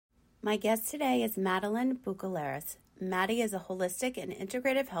My guest today is Madeline Boucolaris. Maddie is a holistic and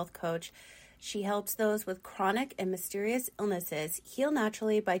integrative health coach. She helps those with chronic and mysterious illnesses heal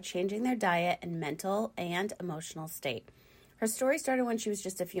naturally by changing their diet and mental and emotional state. Her story started when she was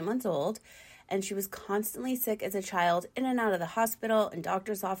just a few months old, and she was constantly sick as a child, in and out of the hospital and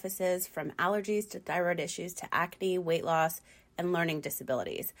doctor's offices, from allergies to thyroid issues to acne, weight loss, and learning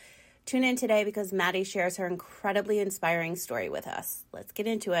disabilities. Tune in today because Maddie shares her incredibly inspiring story with us. Let's get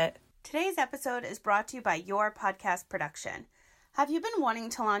into it. Today's episode is brought to you by Your Podcast Production. Have you been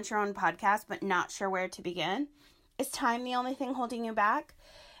wanting to launch your own podcast but not sure where to begin? Is time the only thing holding you back?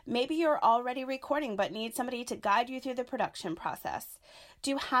 Maybe you're already recording but need somebody to guide you through the production process.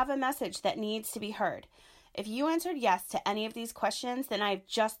 Do you have a message that needs to be heard? If you answered yes to any of these questions, then I have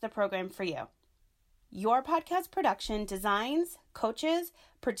just the program for you. Your Podcast Production designs, coaches,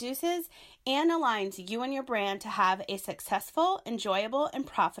 produces, and aligns you and your brand to have a successful, enjoyable, and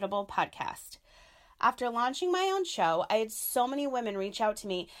profitable podcast. After launching my own show, I had so many women reach out to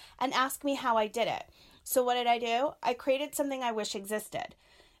me and ask me how I did it. So what did I do? I created something I wish existed.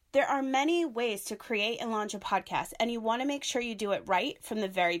 There are many ways to create and launch a podcast, and you want to make sure you do it right from the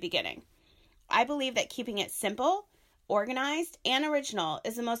very beginning. I believe that keeping it simple, organized, and original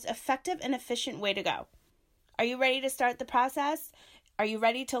is the most effective and efficient way to go. Are you ready to start the process? Are you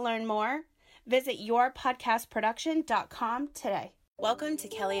ready to learn more? Visit yourpodcastproduction.com today. Welcome to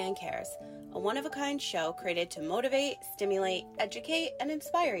Kellyanne Cares, a one-of-a-kind show created to motivate, stimulate, educate, and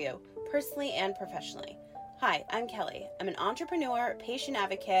inspire you, personally and professionally. Hi, I'm Kelly. I'm an entrepreneur, patient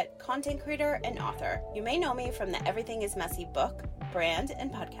advocate, content creator, and author. You may know me from the Everything is Messy book, brand,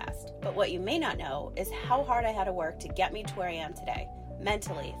 and podcast. But what you may not know is how hard I had to work to get me to where I am today.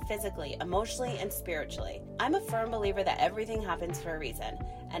 Mentally, physically, emotionally, and spiritually. I'm a firm believer that everything happens for a reason.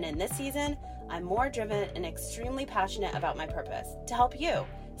 And in this season, I'm more driven and extremely passionate about my purpose. To help you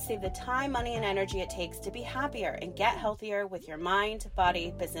save the time, money, and energy it takes to be happier and get healthier with your mind,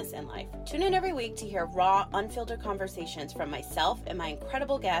 body, business, and life. Tune in every week to hear raw, unfiltered conversations from myself and my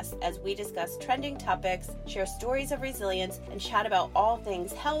incredible guests as we discuss trending topics, share stories of resilience, and chat about all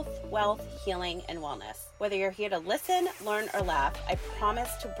things health, wealth, healing, and wellness. Whether you're here to listen, learn, or laugh, I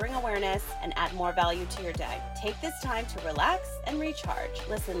promise to bring awareness and add more value to your day. Take this time to relax and recharge.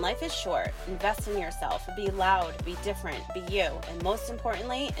 Listen, life is short. Invest in yourself. Be loud, be different, be you, and most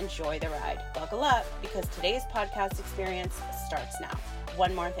importantly, enjoy the ride. Buckle up because today's podcast experience starts now.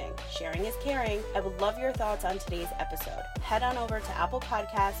 One more thing, sharing is caring. I would love your thoughts on today's episode. Head on over to Apple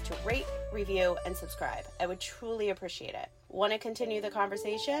Podcasts to rate, review, and subscribe. I would truly appreciate it. Want to continue the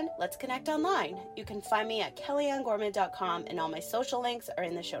conversation? Let's connect online. You can find me at kellyanngorman.com, and all my social links are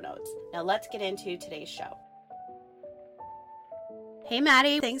in the show notes. Now let's get into today's show. Hey,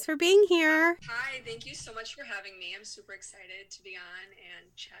 Maddie. Thanks for being here. Hi, thank you so much for having me. I'm super excited to be on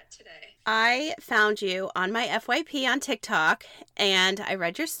and chat today. I found you on my FYP on TikTok, and I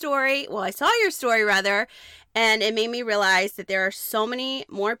read your story. Well, I saw your story, rather, and it made me realize that there are so many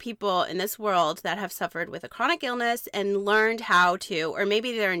more people in this world that have suffered with a chronic illness and learned how to, or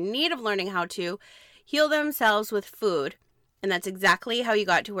maybe they're in need of learning how to, heal themselves with food. And that's exactly how you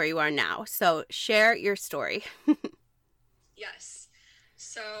got to where you are now. So share your story. Yes.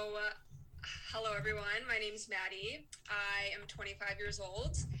 So, hello everyone. My name's Maddie. I am 25 years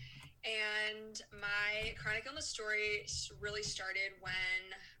old, and my chronic illness story really started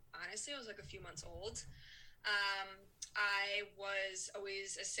when, honestly, I was like a few months old. I was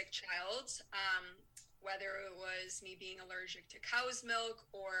always a sick child, whether it was me being allergic to cow's milk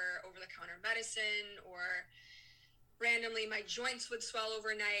or over-the-counter medicine, or randomly my joints would swell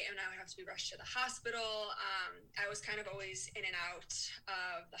overnight and I would have to be rushed to the hospital. I was kind of always in and out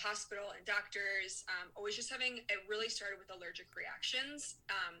of the hospital and doctors, always just having, it really started with allergic reactions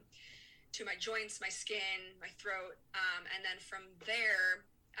to my joints, my skin, my throat. And then from there,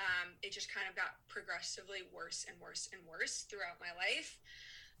 it just kind of got progressively worse and worse and worse throughout my life.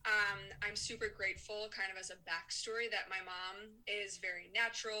 I'm super grateful, kind of as a backstory, that my mom is very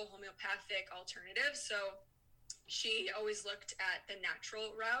natural, homeopathic, alternative. So she always looked at the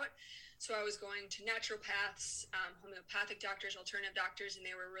natural route. So I was going to naturopaths, homeopathic doctors, alternative doctors, and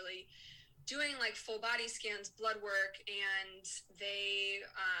they were really doing like full body scans, blood work, and they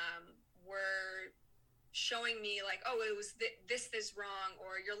were showing me like, oh, it was this wrong,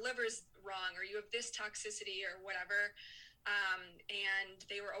 or your liver's wrong, or you have this toxicity or whatever. And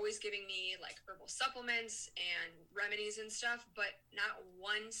they were always giving me like herbal supplements and remedies and stuff, but not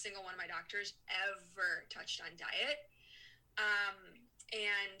one single one of my doctors ever touched on diet.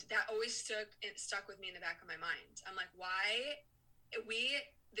 And that always stuck with me in the back of my mind. I'm like, why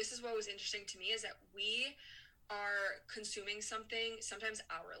this is what was interesting to me, is that we are consuming something sometimes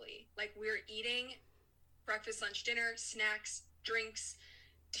hourly. Like we're eating breakfast, lunch, dinner, snacks, drinks,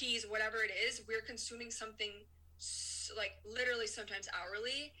 teas, whatever it is. We're consuming something like literally sometimes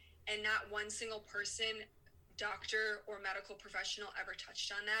hourly, and not one single person, doctor or medical professional, ever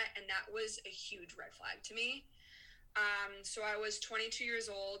touched on that. And that was a huge red flag to me. So I was 22 years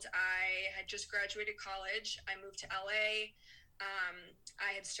old. I had just graduated college. I moved to LA.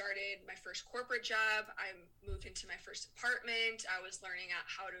 I had started my first corporate job. I moved into my first apartment. I was learning out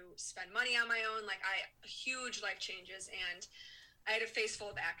how to spend money on my own. Like huge life changes. And I had a face full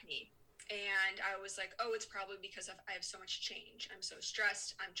of acne. And I was like, oh, it's probably because I have so much change. I'm so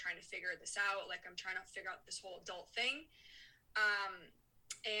stressed. I'm trying to figure this out. Like I'm trying to figure out this whole adult thing.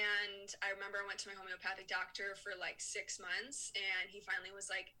 And I remember I went to my homeopathic doctor for like 6 months, and he finally was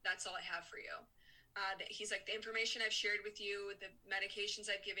like, that's all I have for you. He's like, the information I've shared with you, the medications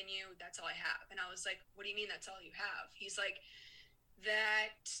I've given you, that's all I have. And I was like, what do you mean that's all you have? He's like,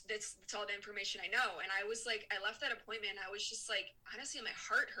 that's all the information I know. And I was like, I left that appointment, and I was just like, honestly, my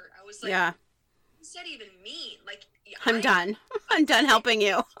heart hurt. I was like, yeah, what does that even mean? Like, I'm done. I'm done helping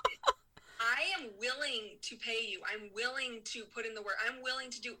you. I am willing to pay you. I'm willing to put in the work. I'm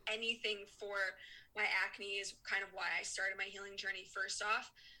willing to do anything for my acne, is kind of why I started my healing journey first off.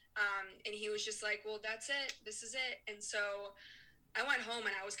 And he was just like, well, that's it. This is it. And so I went home,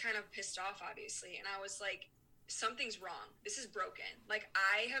 and I was kind of pissed off, obviously. And I was like, something's wrong. This is broken. Like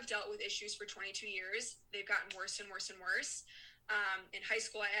I have dealt with issues for 22 years. They've gotten worse and worse and worse. In high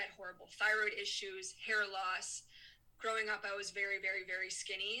school, I had horrible thyroid issues, hair loss. Growing up, I was very, very, very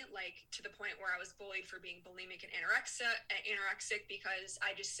skinny, like to the point where I was bullied for being bulimic and anorexic because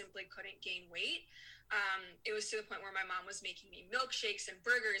I just simply couldn't gain weight. It was to the point where my mom was making me milkshakes and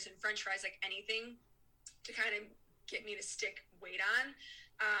burgers and French fries, like anything to kind of get me to stick weight on.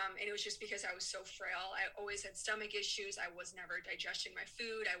 And it was just because I was so frail. I always had stomach issues. I was never digesting my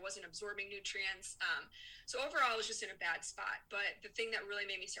food. I wasn't absorbing nutrients. So overall, I was just in a bad spot. But the thing that really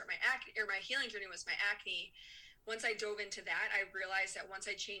made me start my healing journey was my acne. Once I dove into that, I realized that once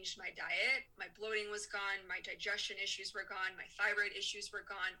I changed my diet, my bloating was gone, my digestion issues were gone, my thyroid issues were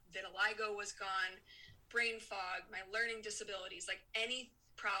gone, vitiligo was gone, brain fog, my learning disabilities, like any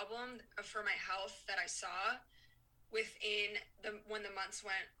problem for my health that I saw when the months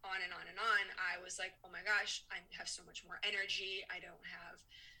went on and on and on, I was like, oh my gosh, I have so much more energy. I don't have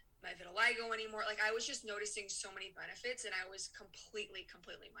my vitiligo anymore. Like I was just noticing so many benefits, and I was completely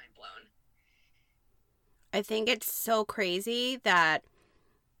mind blown. I think it's so crazy that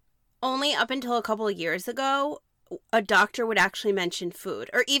only up until a couple of years ago, a doctor would actually mention food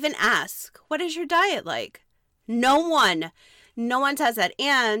or even ask, what is your diet like? No one says that.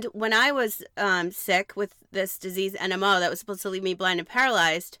 And when I was sick with this disease, NMO, that was supposed to leave me blind and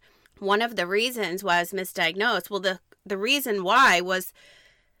paralyzed, one of the reasons why I was misdiagnosed, well, the reason why was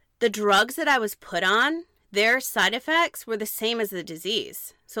the drugs that I was put on, their side effects were the same as the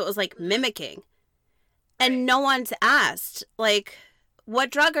disease. So it was like mimicking. And no one's asked, like,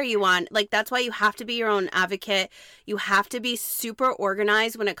 what drug are you on? Like, that's why you have to be your own advocate. You have to be super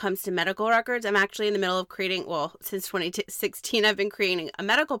organized when it comes to medical records. I'm actually in the middle of creating, well, since 2016, I've been creating a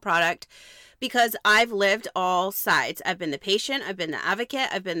medical product because I've lived all sides. I've been the patient, I've been the advocate,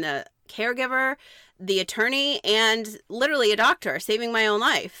 I've been the caregiver, the attorney, and literally a doctor, saving my own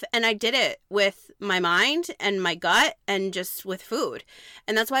life. And I did it with my mind and my gut and just with food.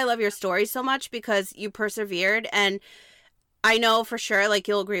 And that's why I love your story so much, because you persevered. And I know for sure, like,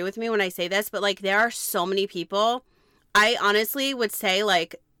 you'll agree with me when I say this, but like, there are so many people, I honestly would say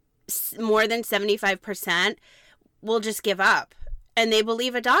like more than 75% will just give up. And they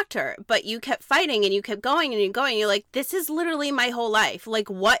believe a doctor, but you kept fighting and you kept going and you're going. You're like, this is literally my whole life. Like,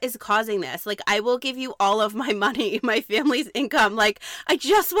 what is causing this? Like, I will give you all of my money, my family's income. Like, I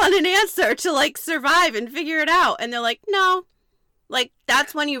just want an answer to like survive and figure it out. And they're like, no. Like,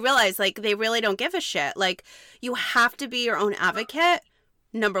 that's when you realize, like, they really don't give a shit. Like, you have to be your own advocate,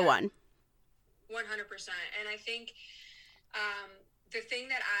 number one. 100%. And I think the thing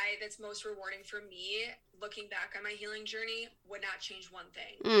that's most rewarding for me, looking back on my healing journey, would not change one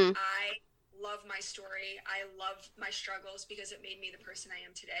thing. I love my story. I love my struggles because it made me the person I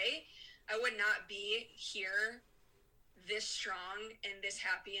am today. I would not be here this strong and this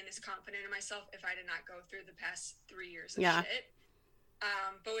happy and this confident in myself if I did not go through the past 3 years of shit.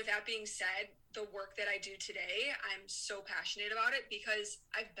 But with that being said, the work that I do today, I'm so passionate about it because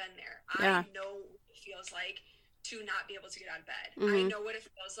I've been there. I know what it feels like to not be able to get out of bed. I know what it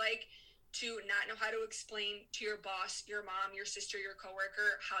feels like to not know how to explain to your boss, your mom, your sister, your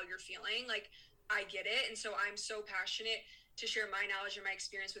coworker how you're feeling. Like, I get it. And so I'm so passionate to share my knowledge and my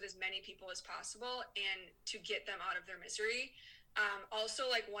experience with as many people as possible and to get them out of their misery. Also,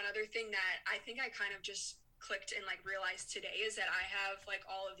 like, one other thing that I think I kind of just clicked and like realized today is that I have like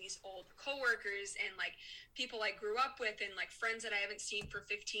all of these old coworkers and like people I grew up with and like friends that I haven't seen for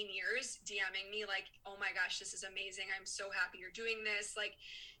 15 years DMing me like, oh my gosh, this is amazing, I'm so happy you're doing this. Like,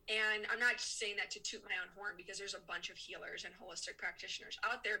 and I'm not just saying that to toot my own horn, because there's a bunch of healers and holistic practitioners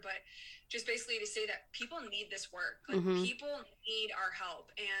out there, but just basically to say that people need this work. Like, people need our help.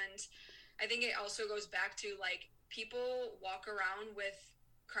 And I think it also goes back to like, people walk around with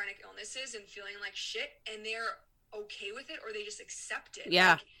chronic illnesses and feeling like shit, and they're okay with it, or they just accept it.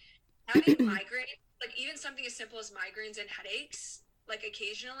 Yeah. Like, having migraines, like even something as simple as migraines and headaches, like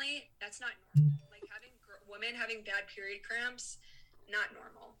occasionally, that's not normal. Like having women having bad period cramps, not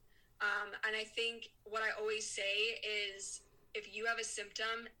normal. And I think what I always say is, if you have a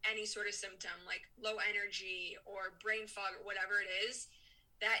symptom, any sort of symptom, like low energy or brain fog or whatever it is,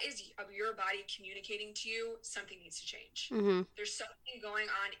 that is your body communicating to you something needs to change. There's something going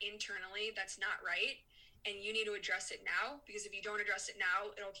on internally that's not right, and you need to address it now, because if you don't address it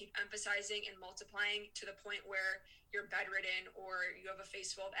now, it'll keep emphasizing and multiplying to the point where you're bedridden or you have a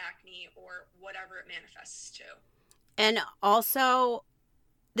face full of acne or whatever it manifests to. And also,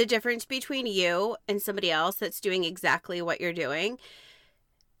 the difference between you and somebody else that's doing exactly what you're doing,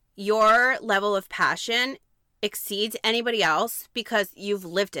 your level of passion exceeds anybody else because you've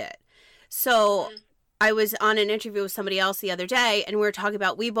lived it. So I was on an interview with somebody else the other day, and we were talking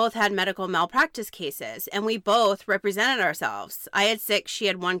about, we both had medical malpractice cases, and we both represented ourselves. I had 6, she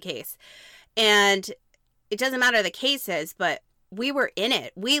had 1 case. And it doesn't matter the cases, but we were in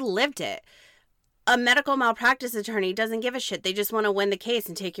it. We lived it. A medical malpractice attorney doesn't give a shit. They just want to win the case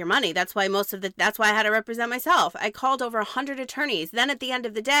and take your money. That's why that's why I had to represent myself. I called over 100 attorneys. Then at the end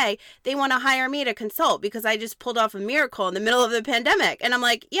of the day, they want to hire me to consult because I just pulled off a miracle in the middle of the pandemic. And I'm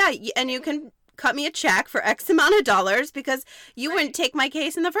like, yeah, and you can cut me a check for X amount of dollars because you wouldn't take my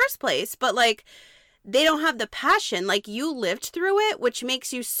case in the first place. But like, they don't have the passion. Like, you lived through it, which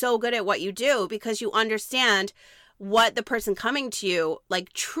makes you so good at what you do because you understand what the person coming to you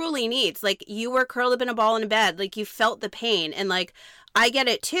like truly needs. Like, you were curled up in a ball in a bed, like you felt the pain, and like I get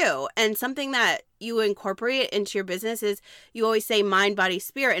it too. And something that you incorporate into your business is, you always say mind, body,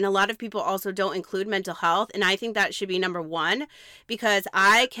 spirit. And a lot of people also don't include mental health. And I think that should be number 1, because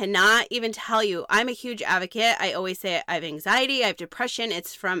I cannot even tell you, I'm a huge advocate. I always say I have anxiety, I have depression.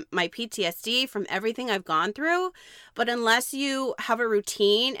 It's from my PTSD, from everything I've gone through. But unless you have a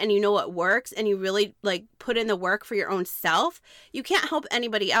routine and you know what works and you really like put in the work for your own self, you can't help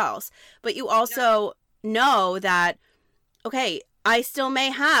anybody else. But you also know that, okay, I still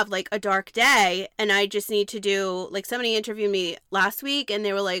may have like a dark day, and I just need to do, like, somebody interviewed me last week and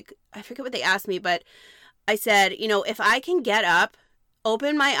they were like, I forget what they asked me, but I said, you know, if I can get up,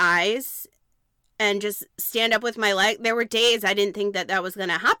 open my eyes and just stand up with my leg, there were days I didn't think that that was going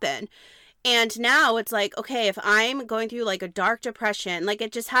to happen. And now it's like, okay, if I'm going through like a dark depression, like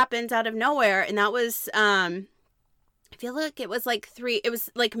it just happens out of nowhere. And that was, I feel like it was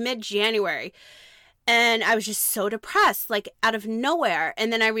like mid-January. And I was just so depressed, like out of nowhere.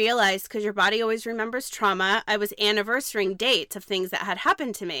 And then I realized, because your body always remembers trauma, I was anniversarying dates of things that had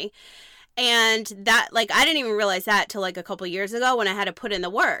happened to me. And that, like, I didn't even realize that till like a couple years ago when I had to put in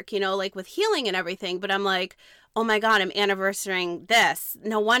the work, you know, like with healing and everything. But I'm like, oh my God, I'm anniversarying this.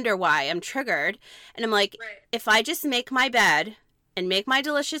 No wonder why I'm triggered. And I'm like, if I just make my bed and make my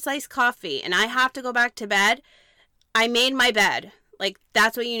delicious iced coffee and I have to go back to bed, I made my bed. Like,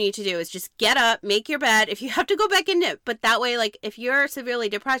 that's what you need to do, is just get up, make your bed. If you have to go back in it, but that way, like, if you're severely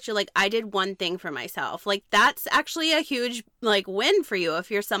depressed, you're like, I did one thing for myself. Like, that's actually a huge, like, win for you if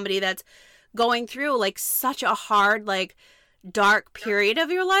you're somebody that's going through, like, such a hard, like, dark period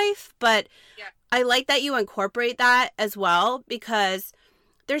of your life. But I like that you incorporate that as well, because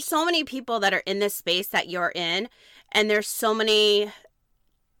there's so many people that are in this space that you're in, and there's so many,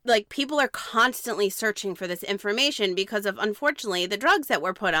 like, people are constantly searching for this information because of, unfortunately, the drugs that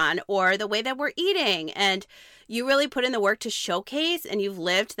we're put on or the way that we're eating. And you really put in the work to showcase, and you've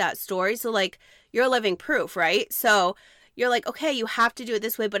lived that story. So, like, you're living proof, right? So you're like, okay, you have to do it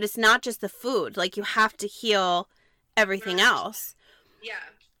this way, but it's not just the food. Like, you have to heal everything else. Yeah.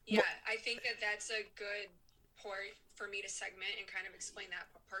 I think that that's a good point for me to segment and kind of explain that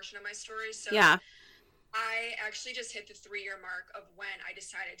portion of my story. So yeah. I actually just hit the 3-year mark of when I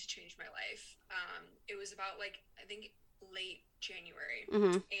decided to change my life. It was about, like, I think late January.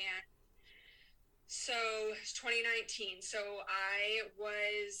 And so it's 2019. So I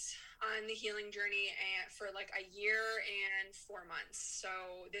was on the healing journey for like a year and 4 months. So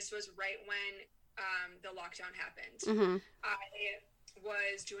this was right when the lockdown happened. Mm-hmm. I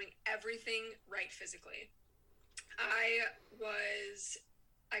was doing everything right physically. I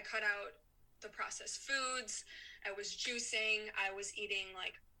cut out the processed foods. I was juicing. I was eating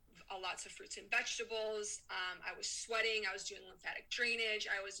like lots of fruits and vegetables. I was sweating. I was doing lymphatic drainage.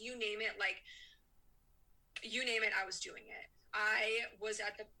 You name it, I was doing it. I was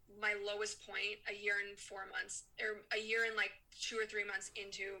at my lowest point a year and 4 months, or a year and like 2 or 3 months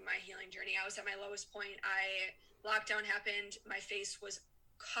into my healing journey. I was at my lowest point. Lockdown happened. My face was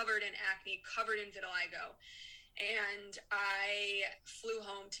covered in acne, covered in vitiligo. And I flew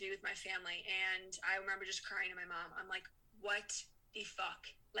home to be with my family. And I remember just crying to my mom. I'm like, what the fuck?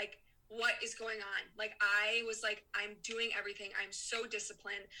 Like, what is going on? Like, I was like, I'm doing everything. I'm so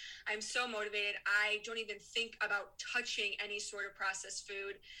disciplined. I'm so motivated. I don't even think about touching any sort of processed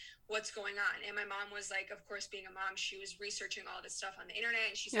food. What's going on? And my mom was like, of course, being a mom, she was researching all this stuff on the internet.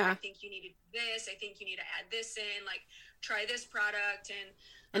 And she said, I think you need to do this. I think you need to add this in, like, try this product.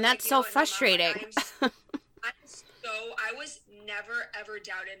 And that's so frustrating. I was never, ever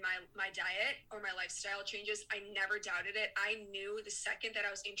doubted my diet or my lifestyle changes. I never doubted it. I knew the second that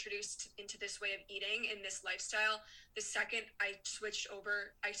I was introduced into this way of eating and this lifestyle, the second I switched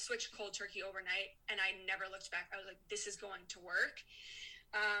cold turkey overnight, and I never looked back. I was like, this is going to work.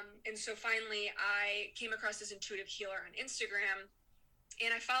 And so finally I came across this intuitive healer on Instagram, and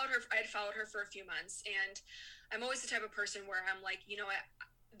I had followed her for a few months. And I'm always the type of person where I'm like, you know what?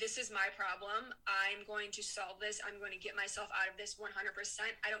 This is my problem. I'm going to solve this. I'm going to get myself out of this 100%.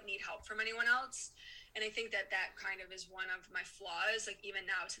 I don't need help from anyone else. And I think that kind of is one of my flaws. Like, even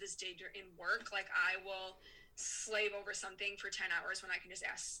now to this day in work, like, I will slave over something for 10 hours when I can just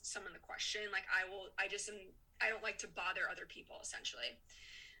ask someone the question. Like, I don't like to bother other people, essentially.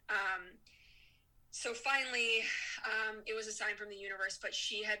 So finally, it was a sign from the universe, but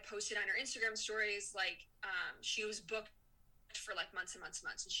she had posted on her Instagram stories, like, she was booked for like months and months and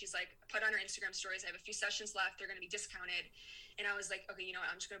months. And she's like, put on her Instagram stories, I have a few sessions left. They're going to be discounted. And I was like, okay, you know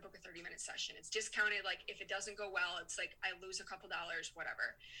what? I'm just going to book a 30-minute session. It's discounted. Like, if it doesn't go well, it's like, I lose a couple dollars,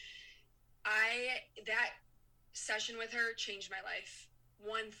 whatever. That session with her changed my life.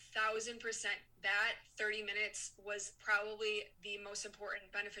 1000%. That 30 minutes was probably the most important,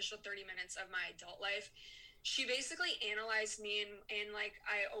 beneficial 30 minutes of my adult life. She basically analyzed me, and like,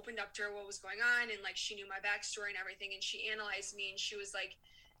 I opened up to her what was going on, and like, she knew my backstory and everything. And she analyzed me, and she was like,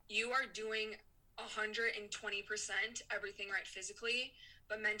 you are doing 120% everything right physically,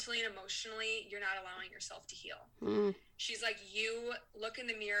 but mentally and emotionally, you're not allowing yourself to heal. She's like, you look in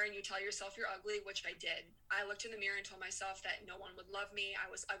the mirror and you tell yourself you're ugly, which I did. I looked in the mirror and told myself that no one would love me. I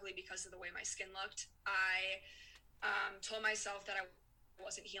was ugly because of the way my skin looked. I told myself that I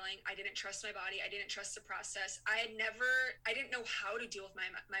wasn't healing. I didn't trust my body. I didn't trust the process. I didn't know how to deal with my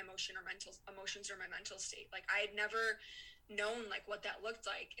emotions or my mental state. Like, I had never known like what that looked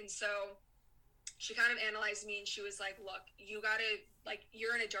like. And so she kind of analyzed me, and she was like, look, you gotta, like,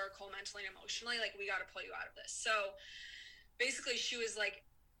 you're in a dark hole mentally and emotionally. Like, we gotta pull you out of this. So basically she was like,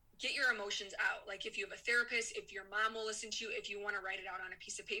 get your emotions out. Like, if you have a therapist, if your mom will listen to you, if you want to write it out on a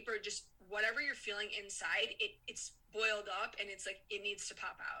piece of paper, just whatever you're feeling inside, it's boiled up, and it's like, it needs to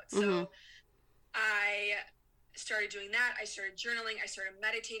pop out. So I started doing that. I started journaling. I started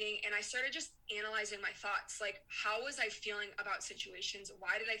meditating, and I started just analyzing my thoughts. Like, how was I feeling about situations?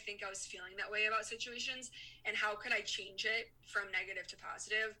 Why did I think I was feeling that way about situations? And how could I change it from negative to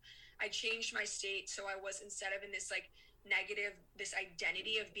positive? I changed my state. So I was, instead of in this like negative, this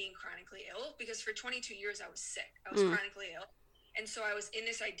identity of being chronically ill, because for 22 years I was sick. I was chronically ill. And so I was in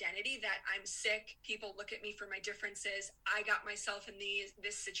this identity that I'm sick. People look at me for my differences. I got myself in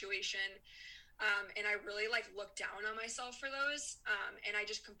this situation. And I really like looked down on myself for those. And I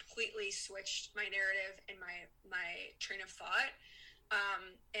just completely switched my narrative and my train of thought.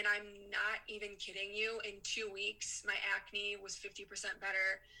 And I'm not even kidding you. In 2 weeks, my acne was 50%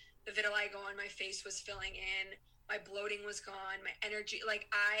 better. The vitiligo on my face was filling in. My bloating was gone. My energy, like,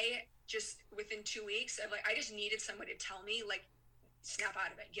 I just, within 2 weeks, I just needed someone to tell me, like, snap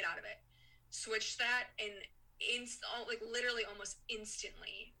out of it, get out of it. Switch that, and literally almost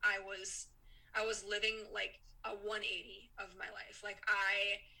instantly, I was living like a 180 of my life. Like,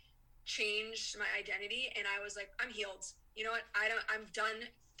 I changed my identity, and I was like, I'm healed. You know what? I'm done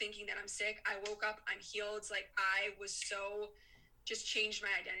thinking that I'm sick. I woke up, I'm healed. Like, I was so just changed my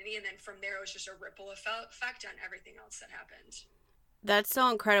identity. And then from there, it was just a ripple effect on everything else that happened. That's so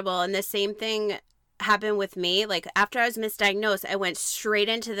incredible. And the same thing happened with me. Like, after I was misdiagnosed, I went straight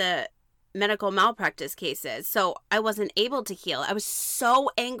into the medical malpractice cases. So I wasn't able to heal. I was so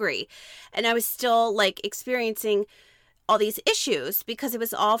angry, and I was still like experiencing all these issues because it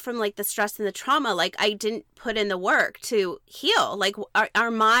was all from like the stress and the trauma. Like I didn't put in the work to heal. Like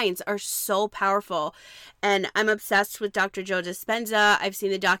our minds are so powerful. And I'm obsessed with Dr. Joe Dispenza. I've seen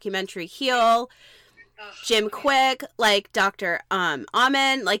the documentary Heal. Jim Quick, like Dr.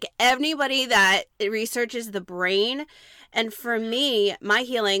 Amen, like anybody that researches the brain. And for me, my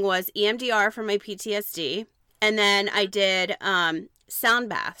healing was EMDR for my PTSD. And then I did sound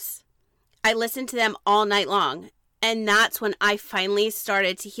baths. I listened to them all night long. And that's when I finally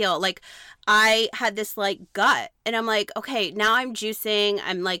started to heal. Like I had this like gut and I'm like, okay, now I'm juicing.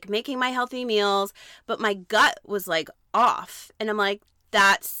 I'm like making my healthy meals, but my gut was like off. And I'm like,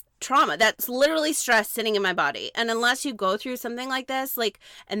 that's trauma. That's literally stress sitting in my body. And unless you go through something like this, like,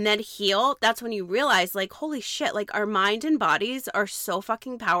 and then heal, that's when you realize like, holy shit, like our mind and bodies are so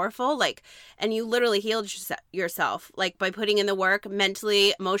fucking powerful. Like, and you literally healed yourself, like by putting in the work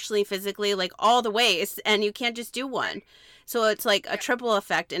mentally, emotionally, physically, like all the ways. And you can't just do one. So it's like a triple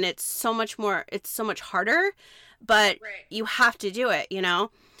effect and it's so much more, it's so much harder, but you have to do it, you know?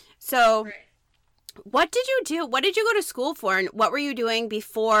 So what did you do? What did you go to school for? And what were you doing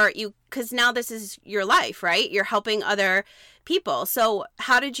before you, because now this is your life, right? You're helping other people. So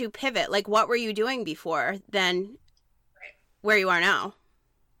how did you pivot? Like, what were you doing before then where you are now?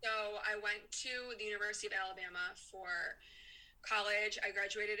 So I went to the University of Alabama for college. I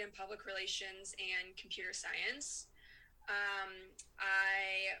graduated in public relations and computer science.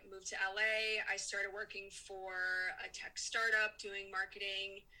 I moved to LA. I started working for a tech startup doing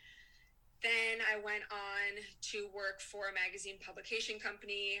marketing. Then I went on to work for a magazine publication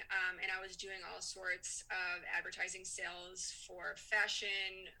company, and I was doing all sorts of advertising sales for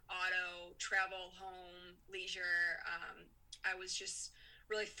fashion, auto, travel, home, leisure. I was just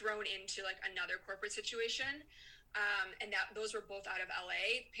really thrown into like another corporate situation, and those were both out of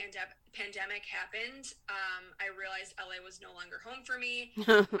LA. Pandemic happened. I realized LA was no longer home for me.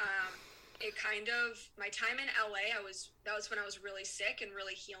 It kind of, my time in LA, that was when I was really sick and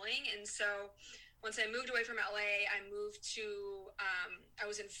really healing. And so once I moved away from LA, I moved to, I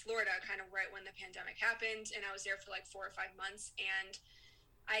was in Florida kind of right when the pandemic happened. And I was there for like 4 or 5 months. And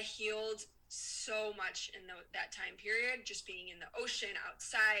I healed so much in that time period, just being in the ocean,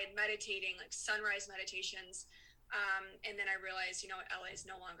 outside, meditating, like sunrise meditations. And then I realized, you know, LA is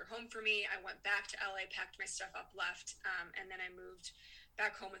no longer home for me. I went back to LA, packed my stuff up, left. And then I moved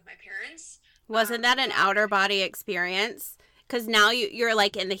back home with my parents. Wasn't that an outer body experience? Because now you're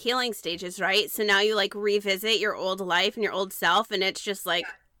like in the healing stages, right? So now you like revisit your old life and your old self, and it's just like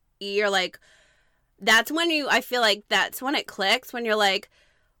you're like, that's when I feel like that's when it clicks, when you're like,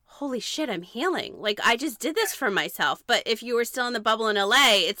 holy shit, I'm healing. Like I just did this for myself. But if you were still in the bubble in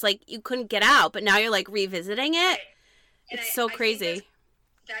LA, it's like you couldn't get out, but now you're like revisiting it. It's so crazy.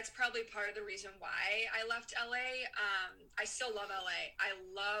 That's probably part of the reason why I left LA. I still love LA. I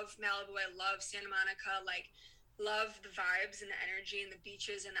love Malibu. I love Santa Monica. Like, love the vibes and the energy and the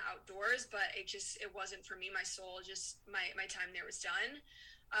beaches and the outdoors. But it wasn't for me. My soul, just my time there was done.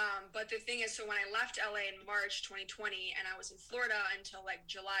 But the thing is, so when I left LA in March 2020, and I was in Florida until like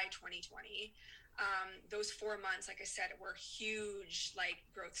July 2020, those 4 months, like I said, were huge, like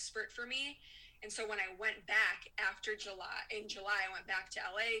growth spurt for me. And so when I went back in July, I went back to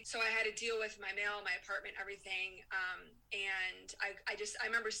LA. So I had to deal with my mail, my apartment, everything. And I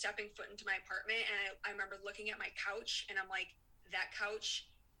remember stepping foot into my apartment, and I remember looking at my couch, and I'm like, that couch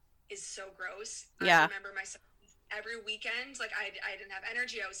is so gross. Yeah. I remember myself every weekend, like I didn't have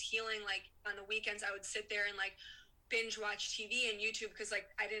energy. I was healing. Like on the weekends, I would sit there and like binge watch TV and YouTube, because like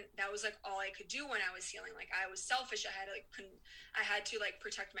that was like all I could do when I was healing. Like I was selfish. I had to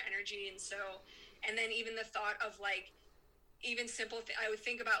protect my energy. And then even the thought of like even simple I would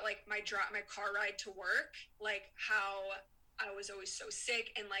think about like my car ride to work, like how I was always so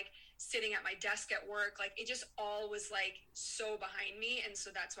sick and like sitting at my desk at work, like it just all was like so behind me. And so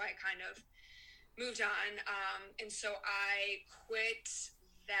that's why I kind of moved on. And so I quit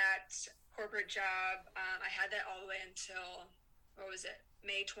that corporate job. I had that all the way until,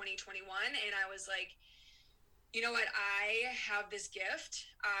 May 2021. And I was like, you know what? I have this gift.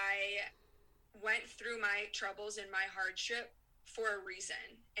 I went through my troubles and my hardship for a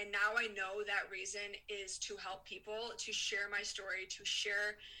reason. And now I know that reason is to help people, to share my story, to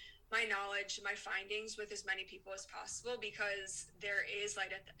share my knowledge, my findings with as many people as possible, because there is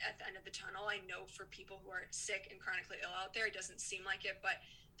light at the end of the tunnel. I know for people who are sick and chronically ill out there, it doesn't seem like it, but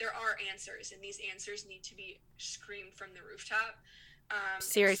there are answers, and these answers need to be screamed from the rooftop.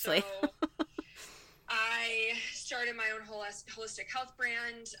 Seriously. So I started my own holistic health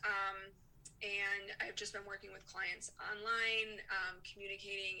brand. and I've just been working with clients online,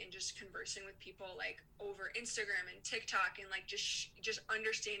 communicating and just conversing with people like over Instagram and TikTok, and like just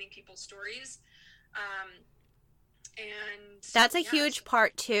understanding people's stories. And that's a huge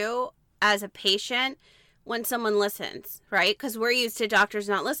part too, as a patient, when someone listens, right? Because we're used to doctors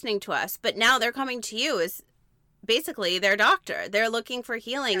not listening to us, but now they're coming to you as basically their doctor. They're looking for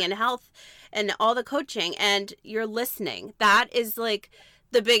healing and health and all the coaching, and you're listening. That is like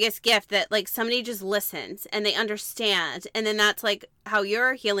the biggest gift, that like somebody just listens and they understand. And then that's like how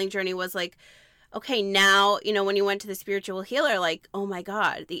your healing journey was, like, okay, now, you know, when you went to the spiritual healer, like, oh my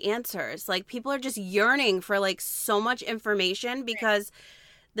God, the answers. Like, people are just yearning for like so much information, because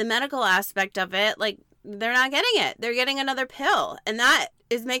the medical aspect of it, like, they're not getting it. They're getting another pill, and that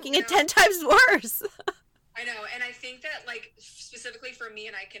is making it 10 times worse. I know. And I think that, like, specifically for me,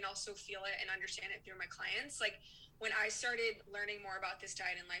 and I can also feel it and understand it through my clients, like, when I started learning more about this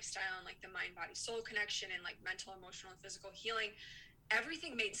diet and lifestyle and like the mind, body, soul connection and like mental, emotional, and physical healing,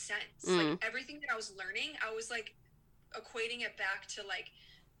 everything made sense. Like, everything that I was learning, I was like equating it back to like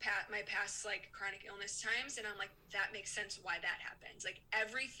my past like chronic illness times, and I'm like, that makes sense why that happens. Like,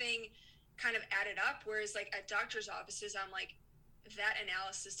 everything kind of added up. Whereas like at doctor's offices, I'm like, that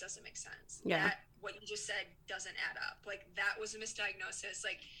analysis doesn't make sense. That what you just said doesn't add up. Like, that was a misdiagnosis.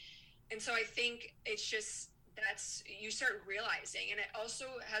 Like, and so I think it's just, that's, you start realizing, and it also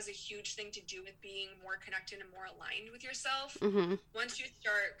has a huge thing to do with being more connected and more aligned with yourself. Once you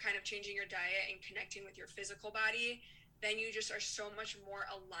start kind of changing your diet and connecting with your physical body, then you just are so much more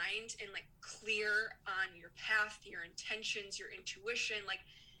aligned and like clear on your path, your intentions, your intuition. Like,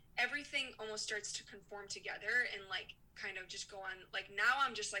 everything almost starts to conform together and like kind of just go on. Like, now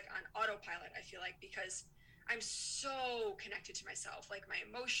I'm just like on autopilot, I feel like, because I'm so connected to myself, like my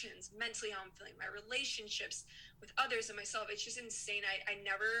emotions, mentally, how I'm feeling, my relationships with others and myself. It's just insane. I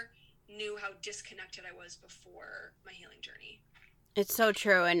never knew how disconnected I was before my healing journey. It's so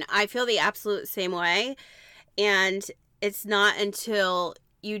true. And I feel the absolute same way. And it's not until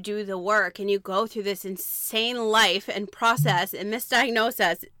you do the work and you go through this insane life and process and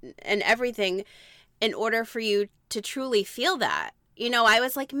misdiagnosis and everything in order for you to truly feel that. You know, I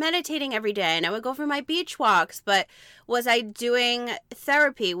was like meditating every day and I would go for my beach walks, but was I doing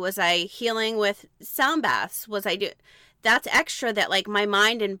therapy? Was I healing with sound baths? That's extra that like my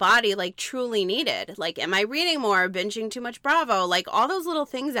mind and body like truly needed. Like, am I reading more, binging too much Bravo? Like, all those little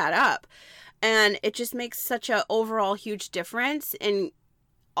things add up, and it just makes such a overall huge difference in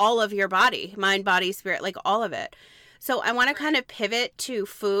all of your body, mind, body, spirit, like all of it. So I want to kind of pivot to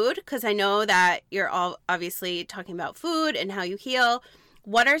food, because I know that you're all obviously talking about food and how you heal.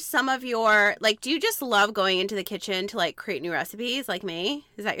 What are some of your, like, do you just love going into the kitchen to like create new recipes like me?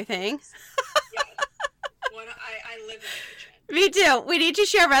 Is that your thing? Yeah. Well, I live in the kitchen. Me too. We need to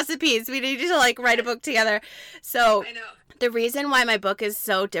share recipes. We need to like write a book together. So I know. The reason why my book is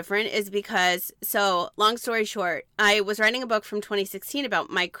so different is because, so long story short, I was writing a book from 2016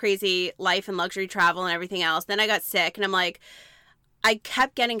 about my crazy life and luxury travel and everything else. Then I got sick and I'm like, I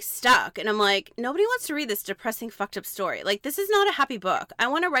kept getting stuck and I'm like, nobody wants to read this depressing, fucked up story. Like, this is not a happy book. I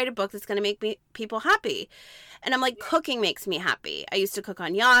want to write a book that's going to make people happy. And I'm like, cooking makes me happy. I used to cook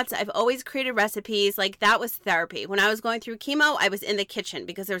on yachts. I've always created recipes. Like, that was therapy. When I was going through chemo, I was in the kitchen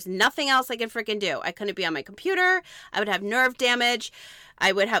because there was nothing else I could freaking do. I couldn't be on my computer. I would have nerve damage.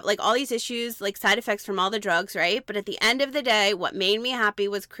 I would have like all these issues, like side effects from all the drugs, right? But at the end of the day, what made me happy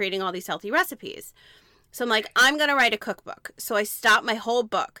was creating all these healthy recipes. So I'm like, I'm going to write a cookbook. So I stopped my whole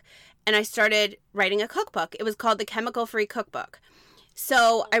book and I started writing a cookbook. It was called the Chemical Free Cookbook.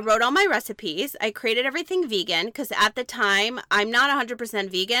 So I wrote all my recipes. I created everything vegan because at the time, I'm not 100%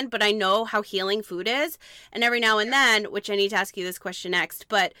 vegan, but I know how healing food is. And every now and then, which I need to ask you this question next,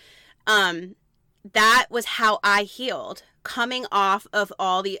 but that was how I healed, coming off of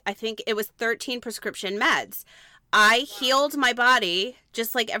all the, I think it was 13 prescription meds. I healed my body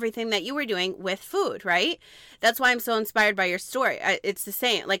just like everything that you were doing with food, right? That's why I'm so inspired by your story. It's the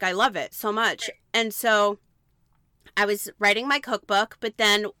same. Like, I love it so much. And so I was writing my cookbook, but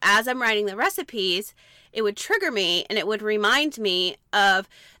then as I'm writing the recipes, it would trigger me and it would remind me of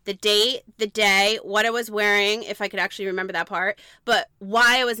the date, the day, what I was wearing, if I could actually remember that part, but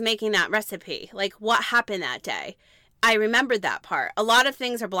why I was making that recipe, like what happened that day. I remembered that part. A lot of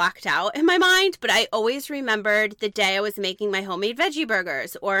things are blacked out in my mind, but I always remembered the day I was making my homemade veggie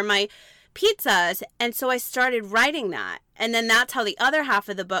burgers or my pizzas. And so I started writing that. And then that's how the other half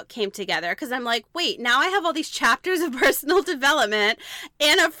of the book came together. Because I'm like, wait, now I have all these chapters of personal development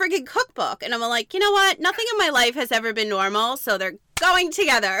and a friggin' cookbook. And I'm like, you know what? Nothing in my life has ever been normal. So they're going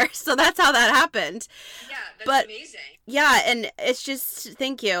together. So that's how that happened. Yeah, that's amazing. Yeah, and it's just,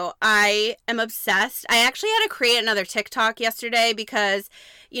 thank you. I am obsessed. I actually had to create another TikTok yesterday because,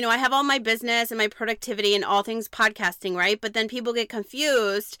 I have all my business and my productivity and all things podcasting, right? But then people get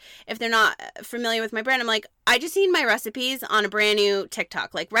confused if they're not familiar with my brand. I'm like, I just need my recipes on a brand new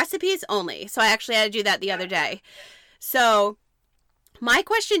TikTok, like recipes only. So I actually had to do that the other day. So my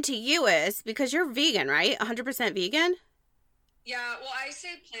question to you is, because you're vegan, right? 100% vegan? Yeah, well, I say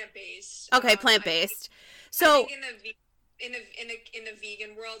plant-based. Okay, plant-based. So I think in the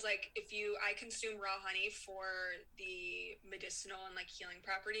vegan world, like I consume raw honey for the medicinal and like healing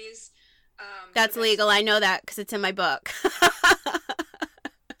properties. That's legal. I know that because it's in my book.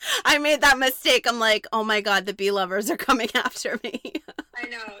 I made that mistake. I'm like, oh my God, the bee lovers are coming after me. I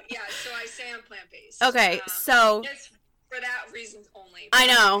know. Yeah. So I say I'm plant-based. Okay. So just for that reason only. I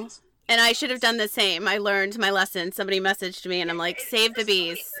know. And I should have done the same. I learned my lesson. Somebody messaged me and I'm like, save the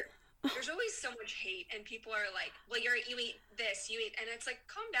bees. There's always so much hate, and people are like, well, you eat this, and it's like,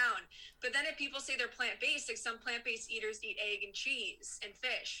 calm down. But then if people say they're plant-based, like some plant-based eaters eat egg and cheese and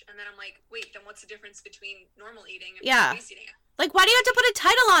fish, and then I'm like, wait, then what's the difference between normal eating and plant-based eating? Like, why do you have to put a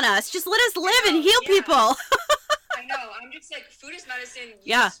title on us? Just let us live and heal people. I know. I'm just like, food is medicine.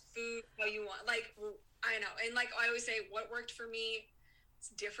 Use food how you want. Like, I know. And like I always say, what worked for me, it's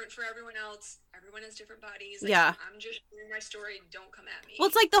different for everyone else. Everyone has different bodies. Like, I'm just sharing my story. Don't come at me. Well,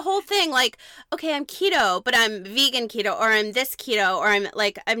 it's like the whole thing. Like, okay, I'm keto, but I'm vegan keto, or I'm this keto, or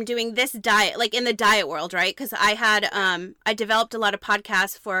I'm doing this diet, like in the diet world, right? Because I had I developed a lot of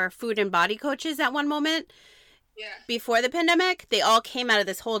podcasts for food and body coaches at one moment. Yeah. Before the pandemic, they all came out of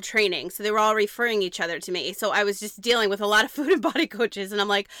this whole training. So they were all referring each other to me. So I was just dealing with a lot of food and body coaches. And I'm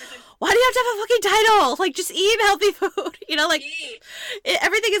like, why do you have to have a fucking title? Like, just eat healthy food.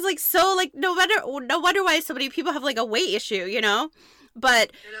 Everything is like so, like, no wonder why so many people have like a weight issue,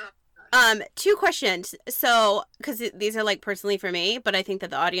 But two questions. So, because these are like personally for me, but I think that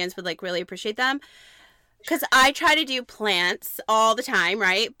the audience would like really appreciate them. Because I try to do plants all the time,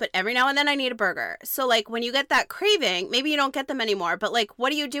 right? But every now and then I need a burger. So, like, when you get that craving, maybe you don't get them anymore. But, like, what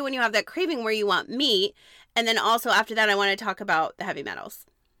do you do when you have that craving where you want meat? And then also after that, I want to talk about the heavy metals.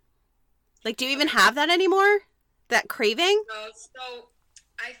 Like, do you even have that anymore? That craving? So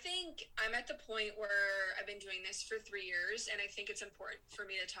I think I'm at the point where I've been doing this for 3 years. And I think it's important for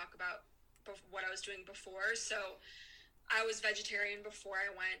me to talk about what I was doing before. So I was vegetarian before I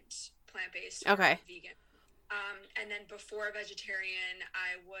went plant-based or vegan. And then before vegetarian,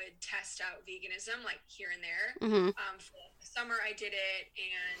 I would test out veganism, like here and there. Mm-hmm. For the summer, I did it,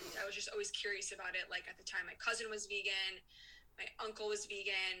 and I was just always curious about it. Like at the time, my cousin was vegan, my uncle was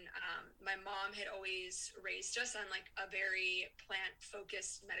vegan. My mom had always raised us on like a very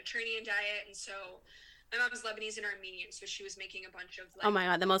plant-focused Mediterranean diet, and so my mom was Lebanese and Armenian, so she was making a bunch of like, oh my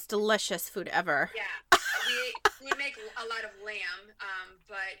God, the most delicious food ever. Yeah. We would make a lot of lamb,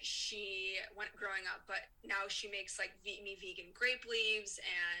 but she went growing up, but now she makes like me vegan grape leaves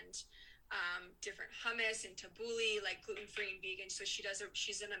and different hummus and tabbouleh, like gluten-free and vegan. So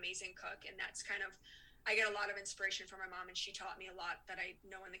she's an amazing cook, and that's kind of, I get a lot of inspiration from my mom, and she taught me a lot that I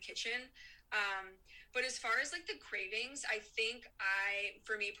know in the kitchen. But as far as like the cravings, I think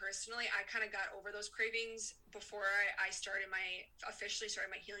for me personally, I kind of got over those cravings before I officially started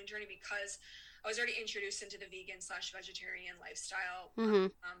my healing journey, because I was already introduced into the vegan/vegetarian lifestyle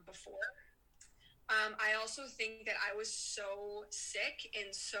before. I also think that I was so sick and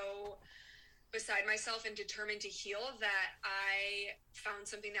so beside myself and determined to heal that I found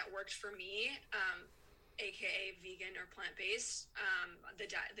something that worked for me, aka vegan or plant-based, the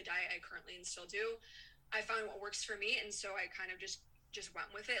diet I currently and still do. I found what works for me, and so I kind of just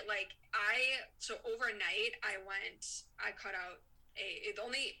went with it. Like so overnight I cut out the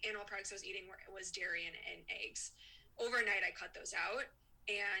only animal products I was eating was dairy and eggs. Overnight I cut those out,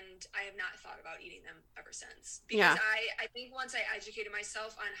 and I have not thought about eating them ever since, because I think once I educated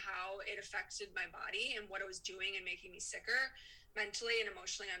myself on how it affected my body and what it was doing and making me sicker mentally and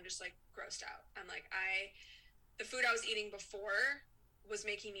emotionally, I'm just like grossed out. I'm like, the food I was eating before was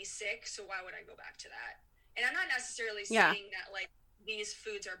making me sick, so why would I go back to that? And I'm not necessarily saying that like these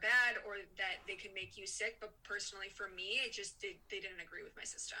foods are bad or that they can make you sick, but personally for me, it just they didn't agree with my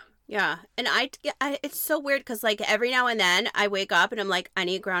system. Yeah, and I it's so weird because like every now and then I wake up and I'm like, I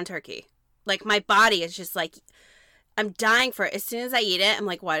need ground turkey. Like my body is just like, I'm dying for it. As soon as I eat it, I'm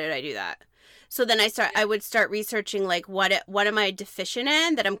like, why did I do that? So then I would start researching like what am I deficient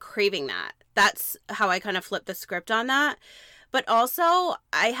in that I'm craving that. That's how I kind of flip the script on that. But also,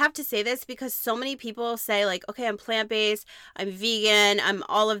 I have to say this because so many people say like, okay, I'm plant-based, I'm vegan, I'm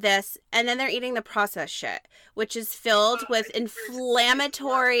all of this. And then they're eating the processed shit, which is filled with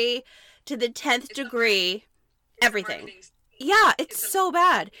inflammatory to the 10th degree. everything. Marketing. Yeah, it's so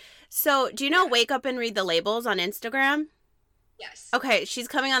bad. So, do you know Wake Up and Read the Labels on Instagram? Yes. Okay, she's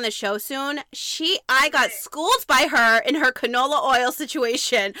coming on the show soon. I got schooled by her in her canola oil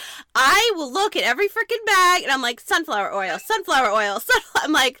situation. I will look at every freaking bag and I'm like, sunflower oil, sunflower oil.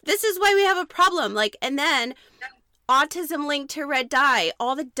 I'm like, this is why we have a problem. Like, and then autism linked to red dye,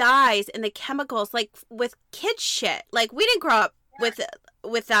 all the dyes and the chemicals, like with kids shit. Like, we didn't grow up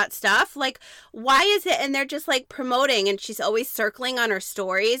with that stuff. Like, why is it? And they're just like promoting, and she's always circling on her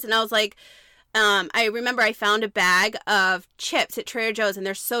stories. And I was like, I remember I found a bag of chips at Trader Joe's, and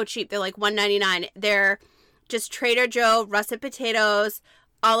they're so cheap. They're like $1.99. They're just Trader Joe russet potatoes,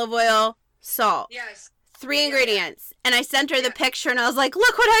 olive oil, salt. Yes. 3 ingredients. And I sent her the picture, and I was like,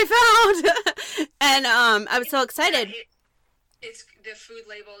 look what I found. And I was so excited. It's the food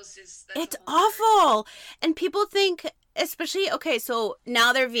labels it's awful. And people think, especially, okay, so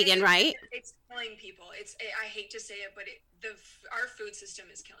now they're vegan, right? It's killing people. I hate to say it, but our food system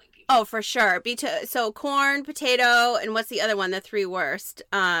is killing people. Oh, for sure. So corn, potato, and what's the other one? The 3 worst.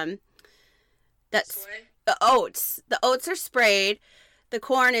 That's soy? The oats. The oats are sprayed. The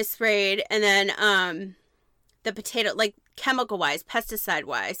corn is sprayed, and then the potato, like chemical wise, pesticide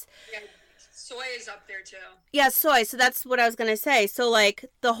wise. Yeah, soy is up there too. Yeah, soy. So that's what I was gonna say. So like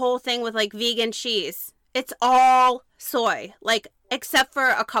the whole thing with like vegan cheese, it's all soy. Like, except for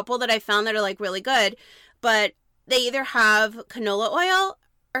a couple that I found that are like really good, but they either have canola oil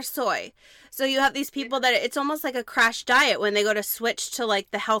or soy. So you have these people that it's almost like a crash diet when they go to switch to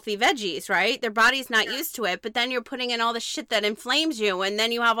like the healthy veggies, right? Their body's not used to it, but then you're putting in all the shit that inflames you, and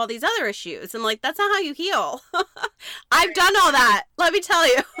then you have all these other issues. And like, that's not how you heal. I've done all that, let me tell